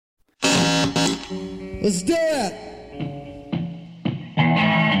Let's do it!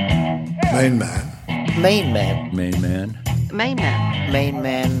 MainMan. MainMan. MainMan. MainMan.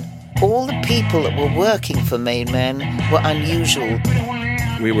 MainMan. All the people that were working for MainMan were unusual.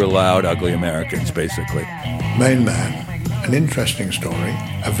 We were loud, ugly Americans, basically. MainMan. An interesting story,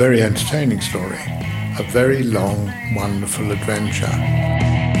 a very entertaining story, a very long, wonderful adventure.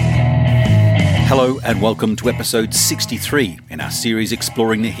 Hello and welcome to episode 63 in our series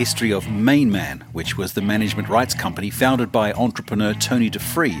exploring the history of MainMan, which was the management rights company founded by entrepreneur Tony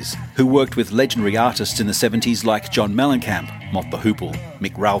DeFries, who worked with legendary artists in the 70s like John Mellencamp, Mott the Hoople,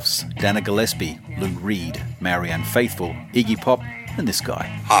 Mick Ralphs, Dana Gillespie, Lou Reed, Marianne Faithfull, Iggy Pop, and this guy.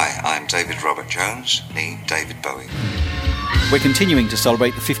 Hi, I'm David Robert Jones, David Bowie. We're continuing to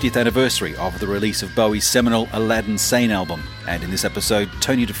celebrate the 50th anniversary of the release of Bowie's seminal Aladdin Sane album, and in this episode,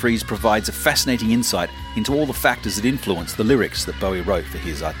 Tony DeFries provides a fascinating insight into all the factors that influenced the lyrics that Bowie wrote for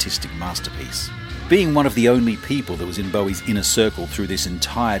his artistic masterpiece. Being one of the only people that was in Bowie's inner circle through this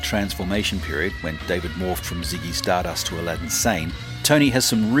entire transformation period, when David morphed from Ziggy Stardust to Aladdin Sane, Tony has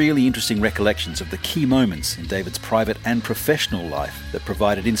some really interesting recollections of the key moments in David's private and professional life that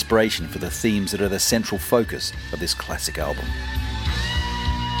provided inspiration for the themes that are the central focus of this classic album.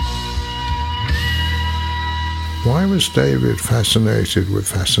 Why was David fascinated with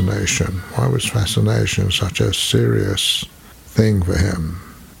fascination? Why was fascination such a serious thing for him?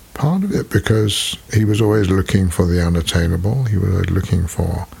 Part of it because he was always looking for the unattainable. He was always looking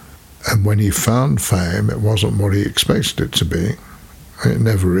for... And when he found fame, it wasn't what he expected it to be. It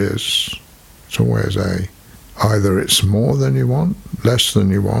never is. It's always either it's more than you want, less than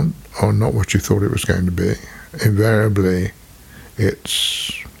you want, or not what you thought it was going to be. Invariably,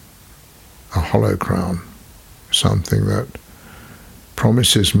 it's a hollow crown, something that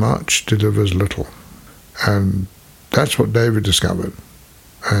promises much, delivers little. And that's what David discovered.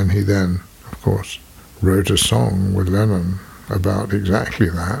 And he then, of course, wrote a song with Lennon about exactly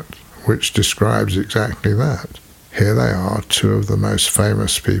that, which describes exactly that. Here they are, two of the most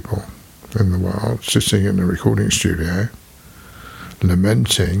famous people in the world, sitting in a recording studio,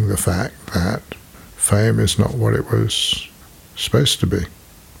 lamenting the fact that fame is not what it was supposed to be,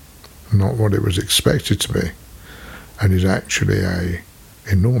 not what it was expected to be, and is actually an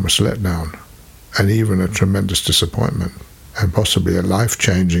enormous letdown, and even a tremendous disappointment, and possibly a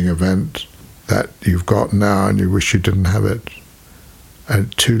life-changing event that you've got now and you wish you didn't have it,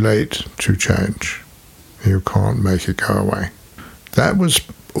 and too late to change. You can't make it go away. That was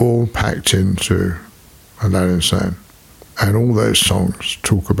all packed into Aladdin Sane. And all those songs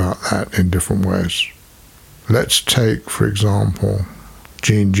talk about that in different ways. Let's take, for example,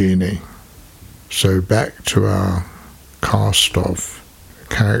 Genie. So back to our cast of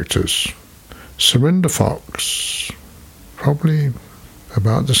characters. Surinder Fox, probably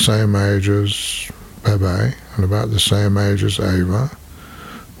about the same age as Bebe and about the same age as Ava,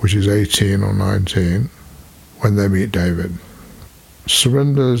 which is 18 or 19. When they meet David.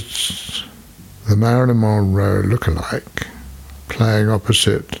 Surinder's the Marilyn Monroe lookalike, playing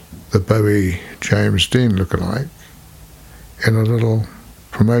opposite the Bowie James Dean lookalike in a little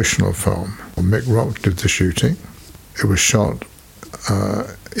promotional film. Mick Rock did the shooting. It was shot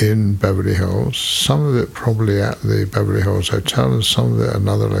in Beverly Hills, some of it probably at the Beverly Hills Hotel and some of it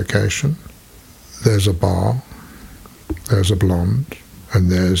another location. There's a bar, there's a blonde,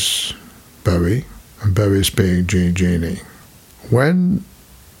 and there's Bowie. And Bowie's being Genie. When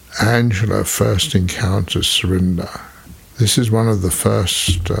Angela first encounters Surinder, this is one of the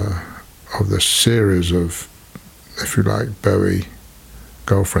first of the series of, if you like, Bowie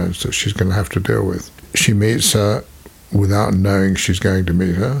girlfriends that she's going to have to deal with. She meets her without knowing she's going to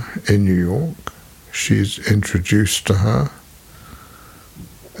meet her in New York. She's introduced to her,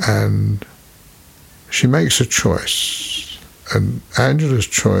 and she makes a choice. And Angela's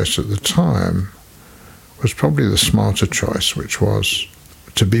choice at the time was probably the smarter choice, which was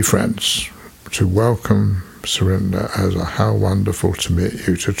to be friends, to welcome Surinder as how wonderful to meet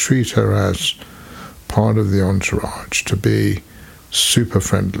you, to treat her as part of the entourage, to be super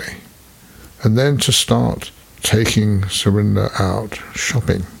friendly, and then to start taking Surinder out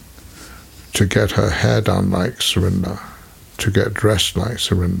shopping, to get her hair done like Surinder, to get dressed like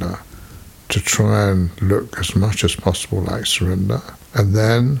Surinder, to try and look as much as possible like Surinder. And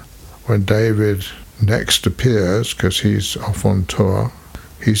then when David next appears, because he's off on tour,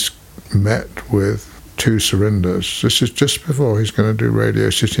 he's met with two Surinders. This is just before he's going to do Radio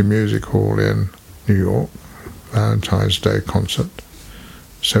City Music Hall in New York, Valentine's Day concert.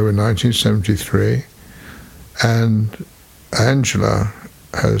 So in 1973, and Angela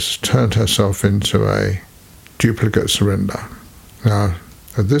has turned herself into a duplicate Surinder. Now,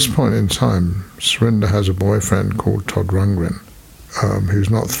 At this point in time, Surinder has a boyfriend called Todd Rundgren, who's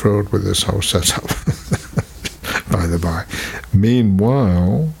not thrilled with this whole setup, by the by.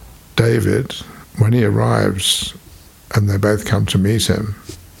 Meanwhile, David, when he arrives and they both come to meet him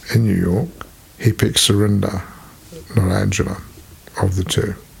in New York, he picks Surinder, not Angela, of the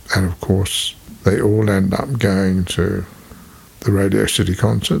two. And of course, they all end up going to the Radio City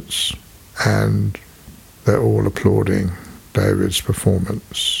concerts, and they're all applauding David's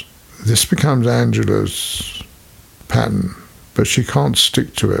performance. This becomes Angela's pattern, but she can't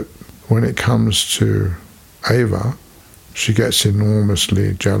stick to it. When it comes to Ava, she gets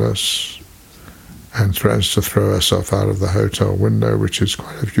enormously jealous and threatens to throw herself out of the hotel window, which is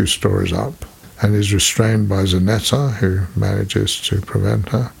quite a few stories up, and is restrained by Zanetta, who manages to prevent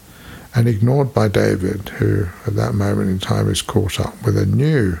her, and ignored by David, who at that moment in time is caught up with a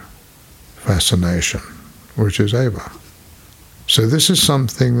new fascination, which is Ava. So this is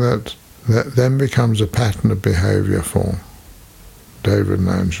something that then becomes a pattern of behavior for David and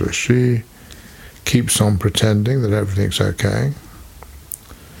Angela. She keeps on pretending that everything's okay.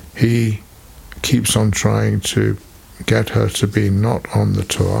 He keeps on trying to get her to be not on the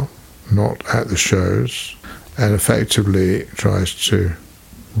tour, not at the shows, and effectively tries to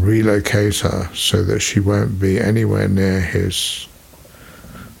relocate her so that she won't be anywhere near his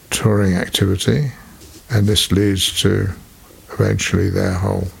touring activity, and this leads to eventually their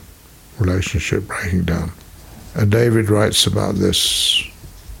whole relationship breaking down. And David writes about this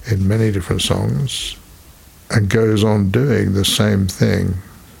in many different songs and goes on doing the same thing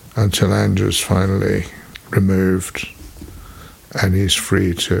until Angela's finally removed and he's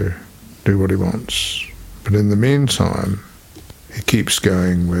free to do what he wants. But in the meantime, he keeps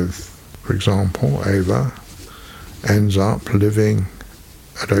going with, for example, Ava ends up living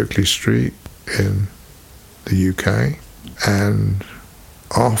at Oakley Street in the UK, and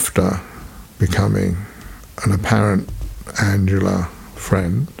after becoming an apparent Angela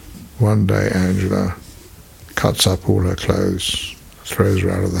friend, one day Angela cuts up all her clothes, throws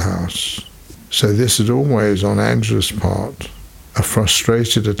her out of the house. So this is always, on Angela's part, a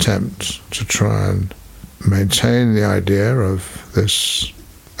frustrated attempt to try and maintain the idea of this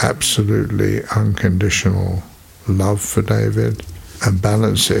absolutely unconditional love for David and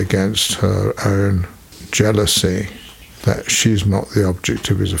balance it against her own jealousy that she's not the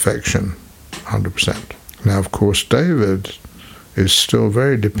object of his affection 100%. Now, of course, David is still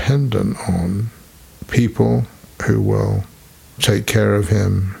very dependent on people who will take care of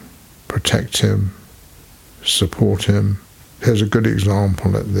him, protect him, support him. Here's a good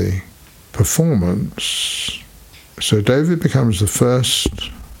example at the performance. So David becomes the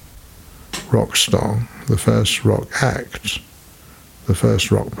first rock star, the first rock act, the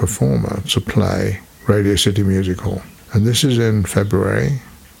first rock performer to play Radio City Music Hall. And this is in February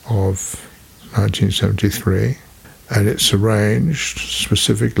of 1973, and it's arranged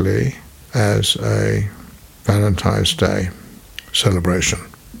specifically as a Valentine's Day celebration.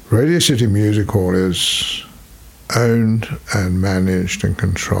 Radio City Music Hall is owned and managed and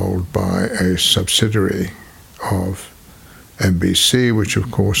controlled by a subsidiary of NBC, which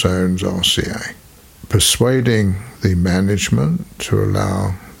of course owns RCA. Persuading the management to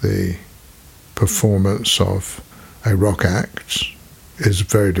allow the performance of a rock act is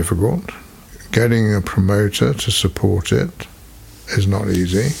very difficult. Getting a promoter to support it is not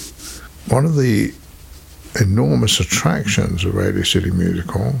easy. One of the enormous attractions of Radio City Music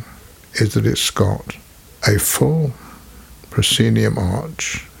Hall is that it's got a full proscenium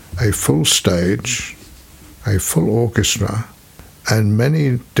arch, a full stage, a full orchestra, and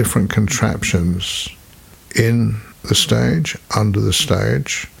many different contraptions in the stage, under the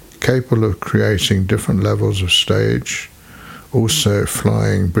stage, capable of creating different levels of stage, also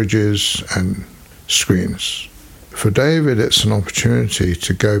flying bridges and screens. For David, it's an opportunity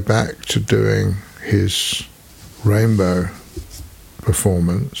to go back to doing his Rainbow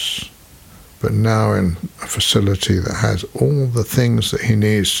performance, but now in a facility that has all the things that he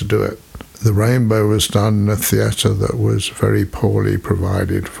needs to do it. The Rainbow was done in a theatre that was very poorly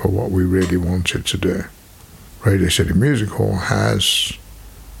provided for what we really wanted to do. Radio City Music Hall has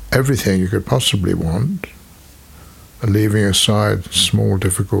everything you could possibly want, leaving aside small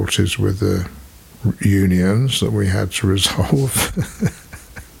difficulties with the unions that we had to resolve.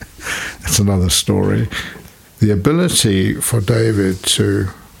 That's another story. The ability for David to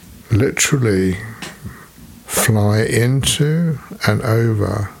literally fly into and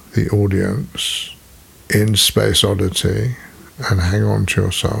over the audience in Space Oddity and hang on to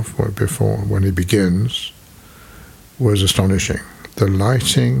yourself when he begins was astonishing. The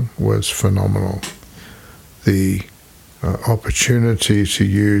lighting was phenomenal. The opportunity to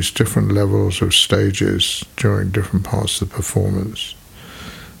use different levels of stages during different parts of the performance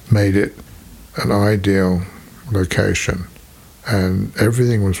made it an ideal location. And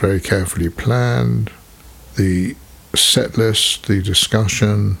everything was very carefully planned. The set list, the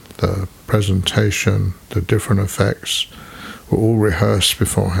discussion, the presentation, the different effects were all rehearsed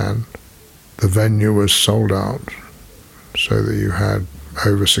beforehand. The venue was sold out, so that you had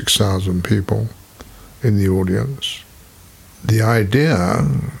over 6,000 people in the audience. The idea,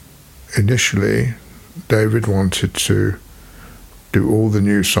 initially, David wanted to do all the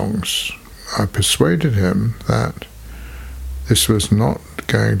new songs. I persuaded him that this was not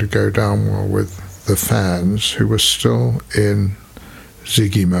going to go down well with the fans, who were still in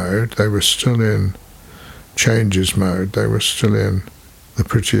Ziggy mode. They were still in Changes mode. They were still in The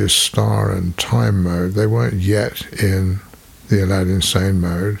Prettiest Star and Time mode. They weren't yet in the Aladdin Sane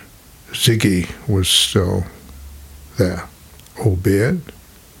mode. Ziggy was still there, albeit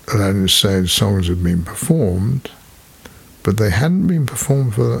Aladdin Sane songs had been performed, but they hadn't been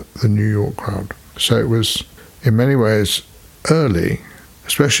performed for the New York crowd. So it was, in many ways, early,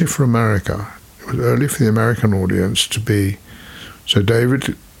 especially for America. It was early for the American audience to be. So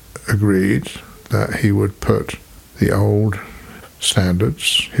David agreed that he would put the old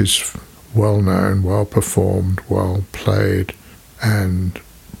standards, his well-known, well-performed, well-played, and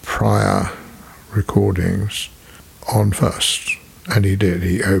prior recordings on first. And he did.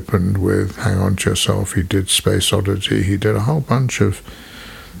 He opened with Hang On To Yourself, he did Space Oddity, he did a whole bunch of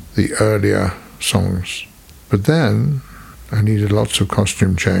the earlier songs. But then, and he did lots of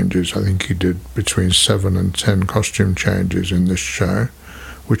costume changes. I think he did between 7 and 10 costume changes in this show,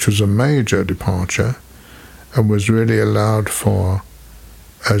 which was a major departure and was really allowed for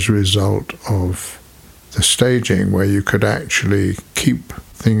as a result of the staging, where you could actually keep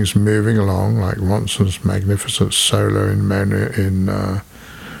things moving along, like Ronson's magnificent solo in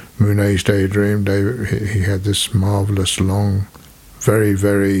Monet's Daydream. He had this marvellous long, very,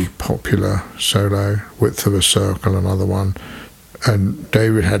 very popular solo, Width of a Circle, another one. And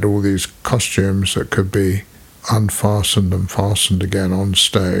David had all these costumes that could be unfastened and fastened again on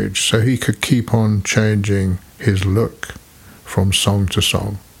stage, so he could keep on changing his look from song to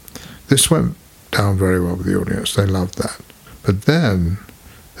song. This went down very well with the audience. They loved that. But then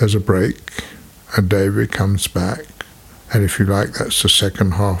there's a break, and David comes back, and if you like, that's the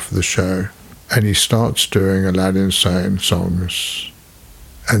second half of the show, and he starts doing Aladdin Sane songs,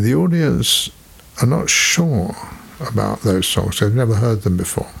 and the audience are not sure about those songs. They've never heard them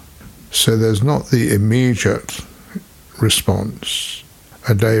before. So there's not the immediate response.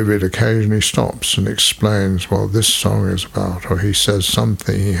 And David occasionally stops and explains, well, this song is about, or he says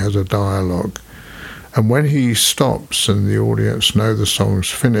something, he has a dialogue. And when he stops and the audience know the song's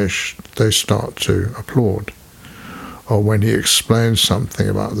finished, they start to applaud. Or when he explains something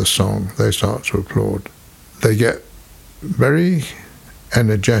about the song, they start to applaud. They get very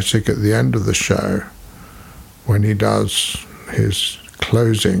energetic at the end of the show when he does his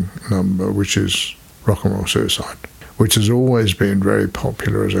closing number, which is Rock and Roll Suicide, which has always been very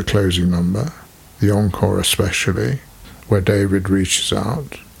popular as a closing number, the encore especially, where David reaches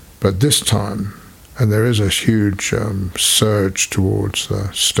out. But this time, and there is a huge surge towards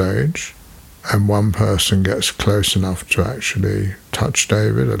the stage, and one person gets close enough to actually touch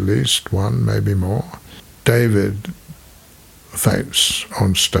David, at least one, maybe more. David faints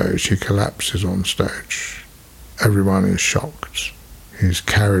on stage, he collapses on stage. Everyone is shocked. He's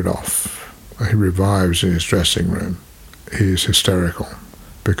carried off. He revives in his dressing room. He's hysterical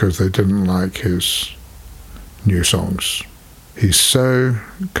because they didn't like his new songs. He's so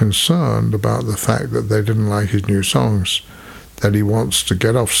concerned about the fact that they didn't like his new songs that he wants to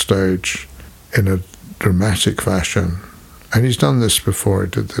get off stage in a dramatic fashion. And he's done this before.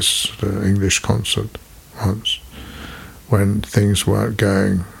 He did this at an English concert once when things weren't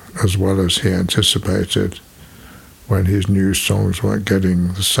going as well as he anticipated, when his new songs weren't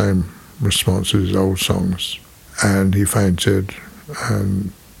getting the same response as his old songs. And he fainted,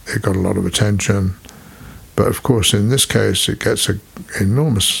 and it got a lot of attention. But of course, in this case, it gets an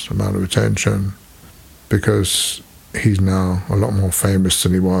enormous amount of attention because he's now a lot more famous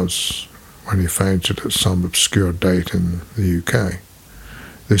than he was when he fainted at some obscure date in the UK.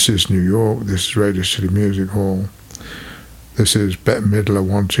 This is New York, this is Radio City Music Hall, this is Bette Midler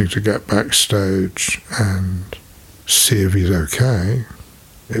wanting to get backstage and see if he's okay.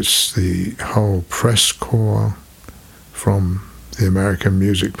 It's the whole press corps from the American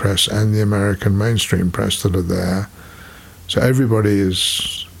music press and the American mainstream press that are there. So everybody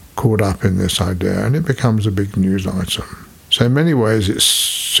is caught up in this idea, and it becomes a big news item. So in many ways it's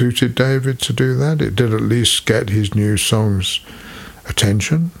suited David to do that. It did at least get his new songs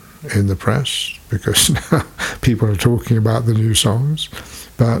attention in the press, because now people are talking about the new songs.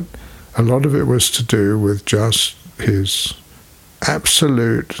 But a lot of it was to do with just his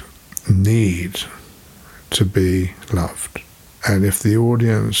absolute need to be loved. And if the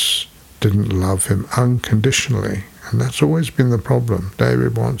audience didn't love him unconditionally, and that's always been the problem,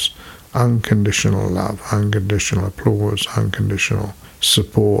 David wants unconditional love, unconditional applause, unconditional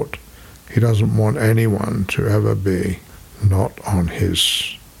support. He doesn't want anyone to ever be not on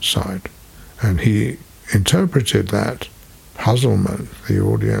his side. And he interpreted that puzzlement, the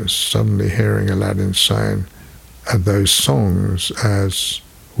audience suddenly hearing Aladdin saying those songs, as,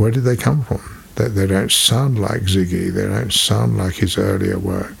 where did they come from? They don't sound like Ziggy, they don't sound like his earlier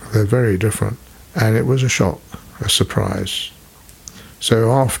work. They're very different. And it was a shock, a surprise.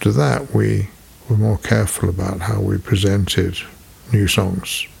 So after that, we were more careful about how we presented new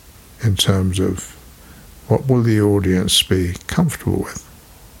songs in terms of what will the audience be comfortable with.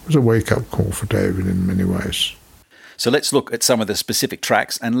 It was a wake-up call for David in many ways. So let's look at some of the specific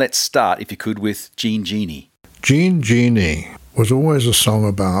tracks, and let's start, if you could, with Jean Genie. Jean Genie was always a song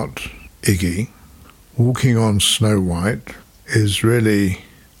about Iggy. Walking on Snow White is really,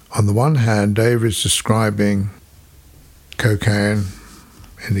 on the one hand, David's describing cocaine,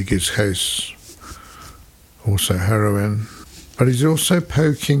 in Iggy's case, also heroin, but he's also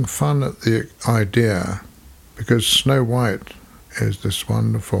poking fun at the idea, because Snow White is this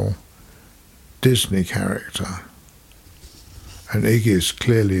wonderful Disney character, and Iggy is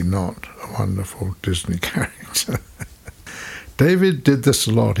clearly not a wonderful Disney character. David did this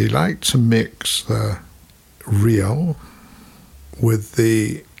a lot. He liked to mix the real with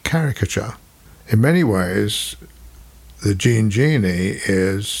the caricature. In many ways, the Jean Genie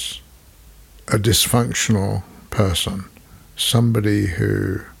is a dysfunctional person, somebody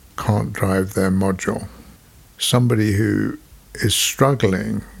who can't drive their module, somebody who is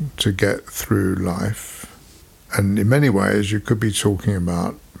struggling to get through life. And in many ways, you could be talking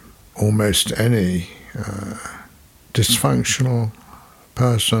about almost any dysfunctional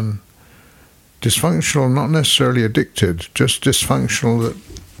person. Dysfunctional, not necessarily addicted, just dysfunctional,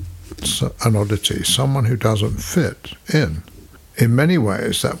 that's an oddity, someone who doesn't fit in. In many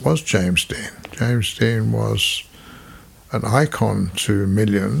ways, that was James Dean. James Dean was an icon to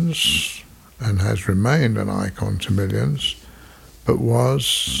millions and has remained an icon to millions, but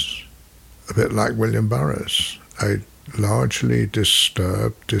was a bit like William Burroughs, a largely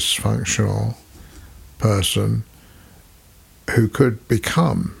disturbed, dysfunctional person who could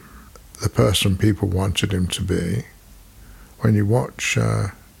become the person people wanted him to be. When you watch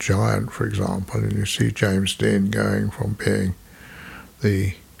Giant, for example, and you see James Dean going from being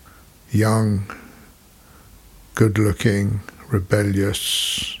the young, good-looking,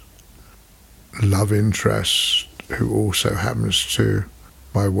 rebellious love interest who also happens to,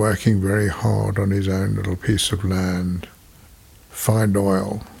 by working very hard on his own little piece of land, find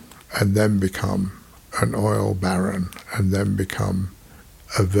oil and then become an oil baron and then become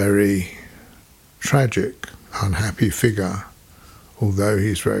a very tragic, unhappy figure, although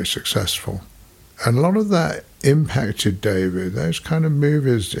he's very successful. And a lot of that impacted David. Those kind of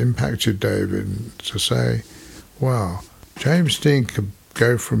movies impacted David to say, wow, James Dean could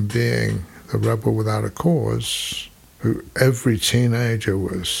go from being the rebel without a cause, who every teenager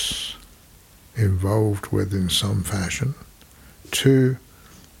was involved with in some fashion, to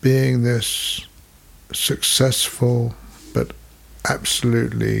being this successful but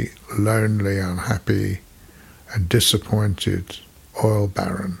absolutely lonely, unhappy and disappointed oil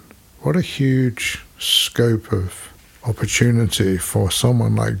baron. What a huge scope of opportunity for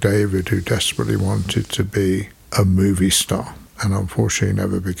someone like David, who desperately wanted to be a movie star and unfortunately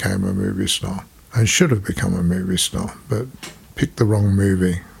never became a movie star, and should have become a movie star, but picked the wrong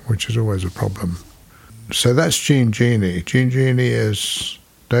movie, which is always a problem. So that's Jean Genie. Jean Genie is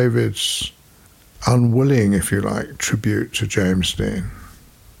David's unwilling, if you like, tribute to James Dean.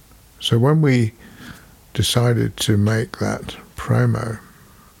 So when we decided to make that promo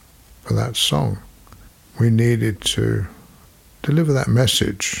for that song, we needed to deliver that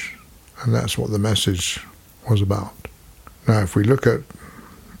message, and that's what the message was about. Now, if we look at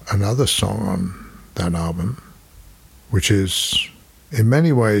another song on that album, which is in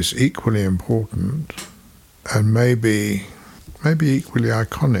many ways equally important and maybe equally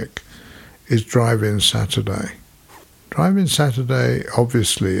iconic, is Drive-In Saturday. Drive-In Saturday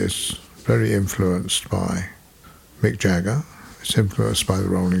obviously is very influenced by Mick Jagger. It's influenced by the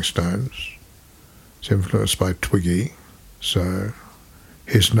Rolling Stones. It's influenced by Twiggy. So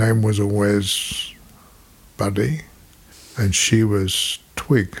his name was always Buddy. and she was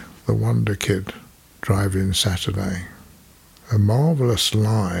Twig, the Wonder Kid, Drive-In Saturday. A marvellous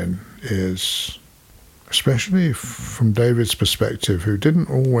line is, especially from David's perspective, who didn't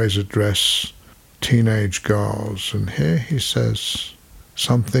always address teenage girls, and here he says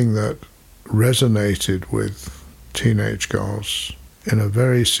something that resonated with teenage girls in a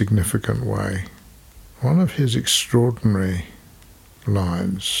very significant way. One of his extraordinary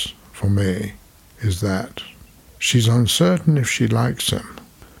lines for me is that she's uncertain if she likes him,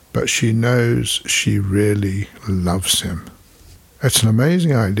 but she knows she really loves him. It's an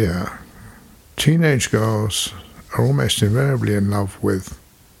amazing idea. Teenage girls are almost invariably in love with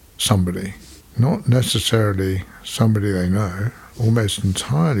somebody, not necessarily somebody they know, almost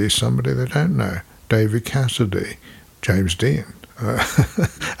entirely somebody they don't know. David Cassidy, James Dean,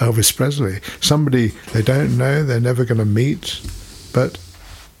 Elvis Presley, somebody they don't know, they're never going to meet, but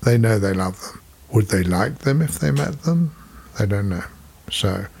they know they love them. Would they like them if they met them? They don't know.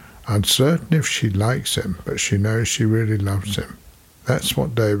 So, uncertain if she likes him, but she knows she really loves him. That's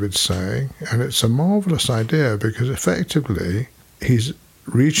what David's saying, and it's a marvellous idea because effectively he's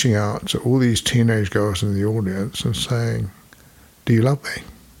reaching out to all these teenage girls in the audience and saying, do you love me?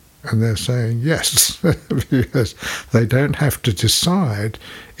 And they're saying yes, because they don't have to decide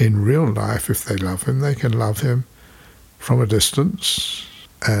in real life if they love him. They can love him from a distance,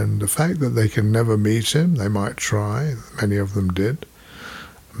 and the fact that they can never meet him, they might try, many of them did,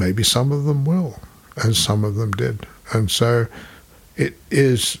 maybe some of them will, and some of them did. And so it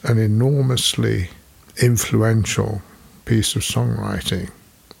is an enormously influential piece of songwriting.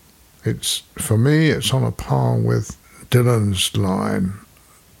 It's, for me, it's on a par with Dylan's line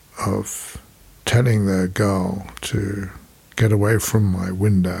of telling the girl to get away from my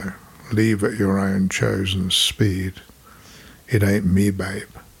window, leave at your own chosen speed. It ain't me, babe.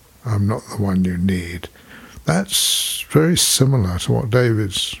 I'm not the one you need. That's very similar to what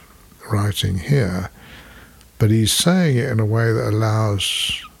David's writing here, but he's saying it in a way that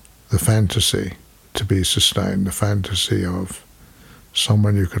allows the fantasy to be sustained, the fantasy of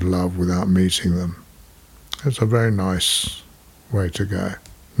someone you could love without meeting them. It's a very nice way to go.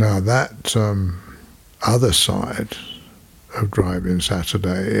 Now that other side of Drive-In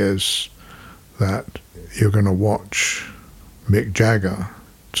Saturday is that you're going to watch Mick Jagger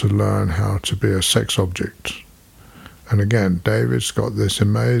to learn how to be a sex object. And again, David's got this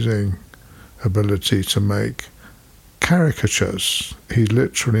amazing ability to make caricatures. He's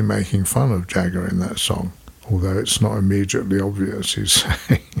literally making fun of Jagger in that song, although it's not immediately obvious. He's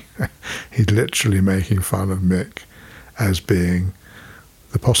saying he's literally making fun of Mick as being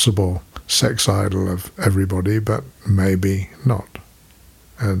the possible sex idol of everybody, but maybe not.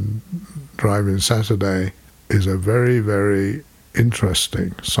 And Drive-In Saturday is a very, very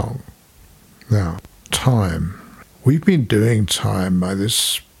interesting song. Now, Time. We've been doing Time by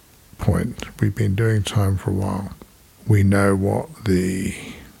this point. We've been doing Time for a while. We know what the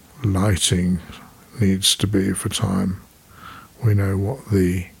lighting needs to be for Time. We know what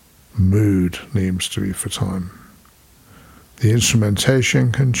the mood needs to be for Time. The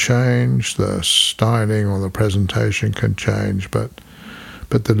instrumentation can change, the styling or the presentation can change, but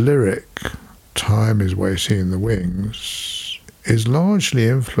the lyric, Time is Waiting in the Wings, is largely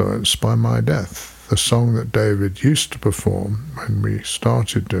influenced by My Death, the song that David used to perform when we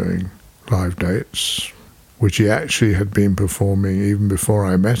started doing live dates, which he actually had been performing even before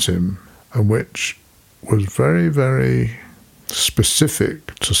I met him, and which was very, very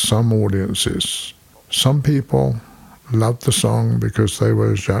specific to some audiences. Some people loved the song because they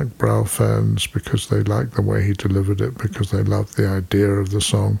were Jacques Brel fans, because they liked the way he delivered it, because they loved the idea of the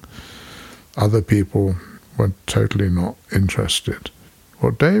song. Other people were totally not interested.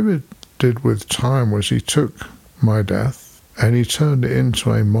 What David did with Time was he took My Death and he turned it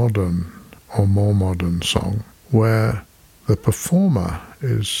into a modern or more modern song where the performer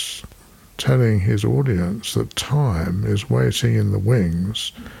is telling his audience that time is waiting in the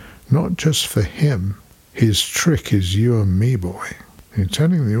wings, not just for him. His trick is you and me, boy. He's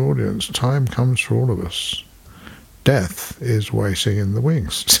telling the audience time comes for all of us. Death is waiting in the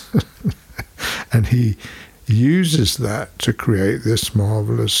wings. And he uses that to create this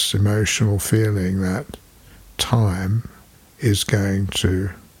marvelous emotional feeling that time is going to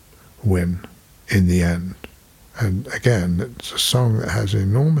win in the end. And again, it's a song that has an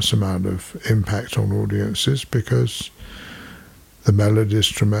enormous amount of impact on audiences because the melody is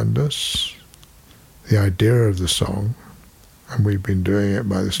tremendous. The idea of the song, and we've been doing it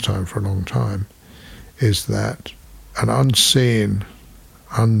by this time for a long time, is that an unseen,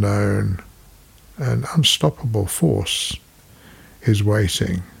 unknown, and unstoppable force is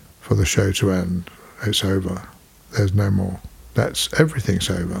waiting for the show to end. It's over. there's no more. That's everything's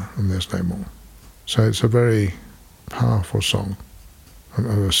over and there's no more. So it's a very powerful song. And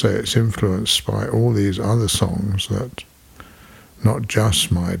as I say, it's influenced by all these other songs that, not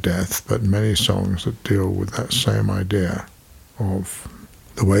just My Death, but many songs that deal with that same idea of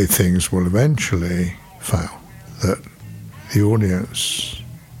the way things will eventually fail. That the audience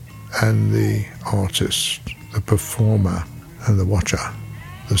and the artist, the performer and the watcher,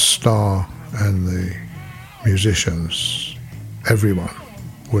 the star and the musicians, everyone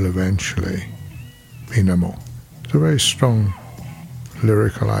will eventually be no more. It's a very strong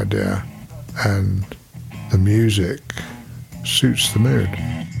lyrical idea, and the music suits the mood.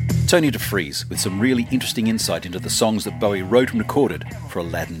 Tony DeFries with some really interesting insight into the songs that Bowie wrote and recorded for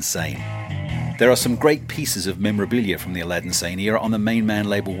Aladdin Sane. There are some great pieces of memorabilia from the Aladdin Sane era on the MainMan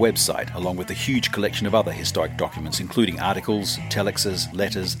label website, along with a huge collection of other historic documents, including articles, telexes,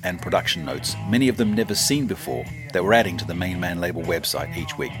 letters and production notes, many of them never seen before, that we're adding to the MainMan label website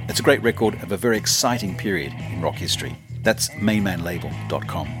each week. It's a great record of a very exciting period in rock history. That's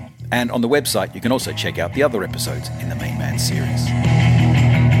mainmanlabel.com. And on the website you can also check out the other episodes in the MainMan series.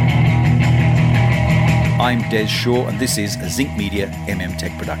 I'm Des Shaw and this is a Zinc Media MM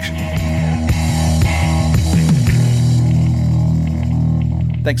Tech production.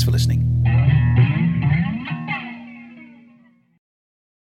 Thanks for listening.